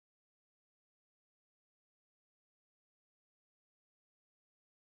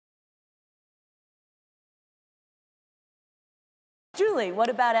Julie, what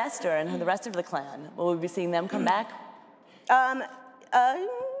about Esther and the rest of the clan? Will we be seeing them come back?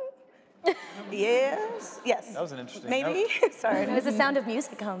 Yes. That was an interesting. Maybe. Sorry. There's the sound of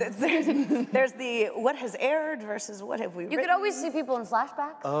music home. There's the what has aired versus what have we written. You could always see people in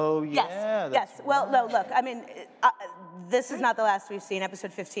flashbacks. Oh, yeah. Yes. Well, no, look, I mean, this is not the last we've seen.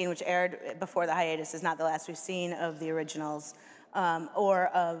 Episode 15, which aired before the hiatus, is not the last we've seen of the originals or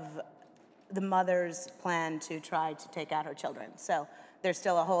of the mother's plan to try to take out her children. So there's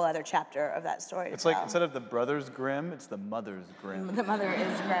still a whole other chapter of that story. It's like, instead of the Brothers Grimm, it's the Mother's Grimm. The mother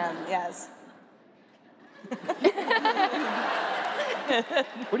is Grimm, yes.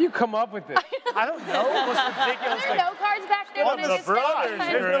 Where do you come up with this? I don't know. It was ridiculous. There are no cards back there. Well, when the it brothers started.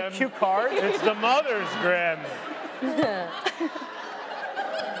 There's no Grimm. cue cards. It's the Mother's Grimm.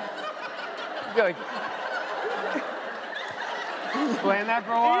 You're like, explain that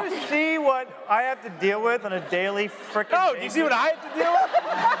for a while. Do you see what I have to deal with on a daily frickin' No, do you see what I have to deal with?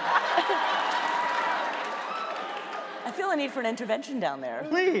 I feel a need for an intervention down there.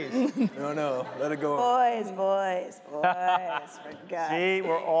 Please. No, let it go. Boys, for God's See,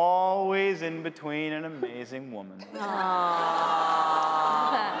 we're always in between an amazing woman.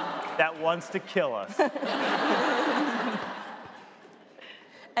 That wants to kill us.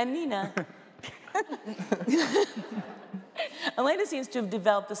 And Nina. Elena seems to have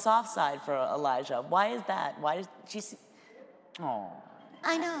developed a soft side for Elijah. Why is that? Why does she see... Oh,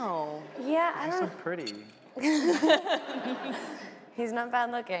 I know. Yeah, I so don't. pretty. He's not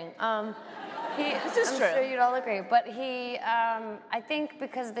bad looking. I'm is true. sure you'd all agree, but he, I think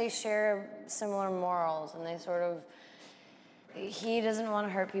because they share similar morals and they sort of, he doesn't want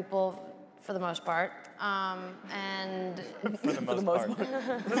to hurt people for the most part, and For the most part.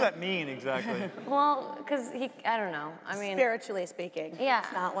 What does that mean exactly? well, because I don't know. I mean, Spiritually speaking, he Yeah.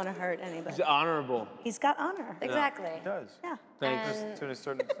 does not want to hurt anybody. It's honorable. He's got honor. exactly. It does. Yeah. And To a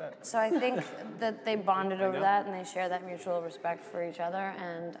certain extent. so I think that they bonded over that and they share that mutual respect for each other,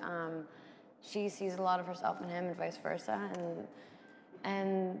 and she sees a lot of herself in him and vice versa,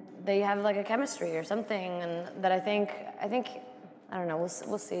 and they have like a chemistry or something, and that I think I don't know,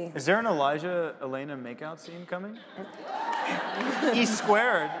 we'll see. Is there an Elijah Elena makeout scene coming? E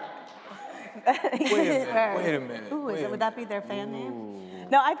squared. Wait a minute. Ooh, would that be their fan name?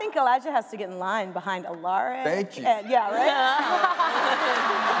 No, I think Elijah has to get in line behind Alaric. Thank you. And, yeah, right?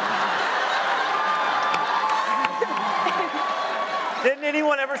 Didn't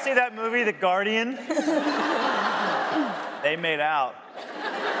anyone ever see that movie, The Guardian? They made out.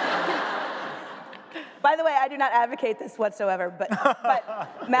 By the way, I do not advocate this whatsoever, but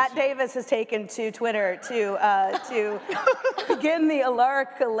Matt Davis has taken to Twitter to begin the Alaric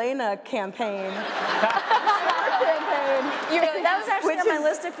Elena campaign. That was actually Which on my is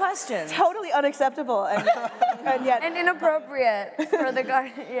list of questions. Totally unacceptable, and yet And inappropriate for the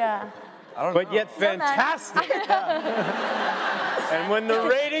guy, yeah. But yet fantastic. And when the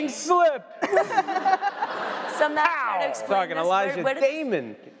ratings slip, So Matt, explain talking this. Elijah Where did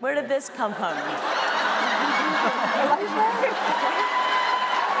Damon. Where did this come from?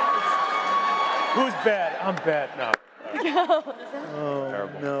 Who's bad? I'm bad. No.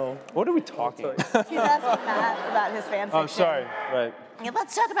 Terrible. No. What are we talking about? he's asking Matt about his fan fiction. Oh, sorry. Right. Yeah,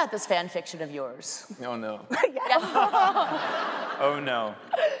 let's talk about this fan fiction of yours. Oh no. Oh no.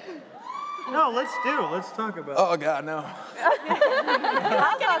 No, let's talk about Oh God, no.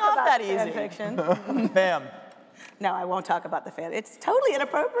 I'll Getting talk off about that the easy. fan fiction. Bam. No, I won't talk about the fan. It's totally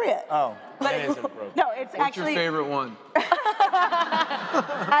inappropriate. Oh. But That is inappropriate. no, it's What's actually. your favorite one?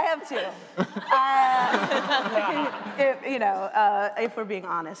 I have two. If we're being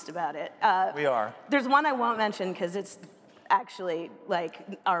honest about it. We are. There's one I won't mention because it's actually like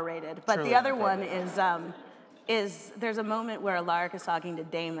R-rated. But Truly the other one is there's a moment where Alaric is talking to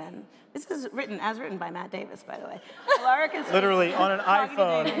Damon. This is written by Matt Davis, by the way. Alaric is Literally on an talking to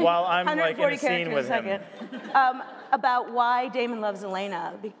iPhone Damon, while I'm like in 140 a scene with characters a him. second, about why Damon loves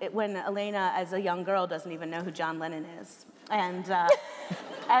Elena when Elena, as a young girl, doesn't even know who John Lennon is. And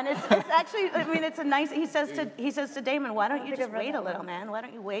it's actually, I mean, it's a nice. He says to Damon, why don't you just wait a little, man? Why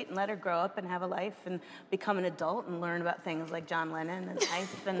don't you wait and let her grow up and have a life and become an adult and learn about things like John Lennon and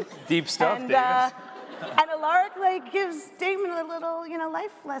life and Deep stuff, and, Davis. and Alaric like gives Damon a little,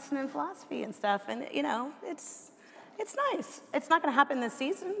 life lesson in philosophy and stuff, and it's nice. It's not going to happen this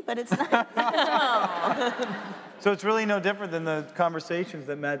season, but it's nice. So it's really no different than the conversations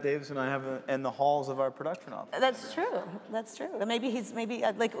that Matt Davis and I have in the halls of our production office. That's true. That's true. Maybe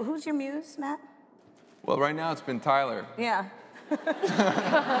like, who's your muse, Matt? Well, right now it's been Tyler. Yeah.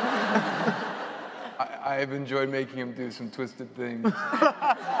 I've enjoyed making him do some twisted things. Just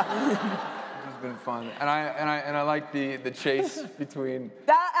been fun, and I like the chase between.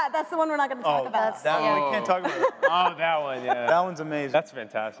 That's the one we're not going to talk about. That one we can't talk about. Oh, that one, yeah. That one's amazing. That's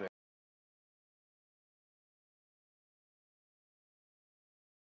fantastic.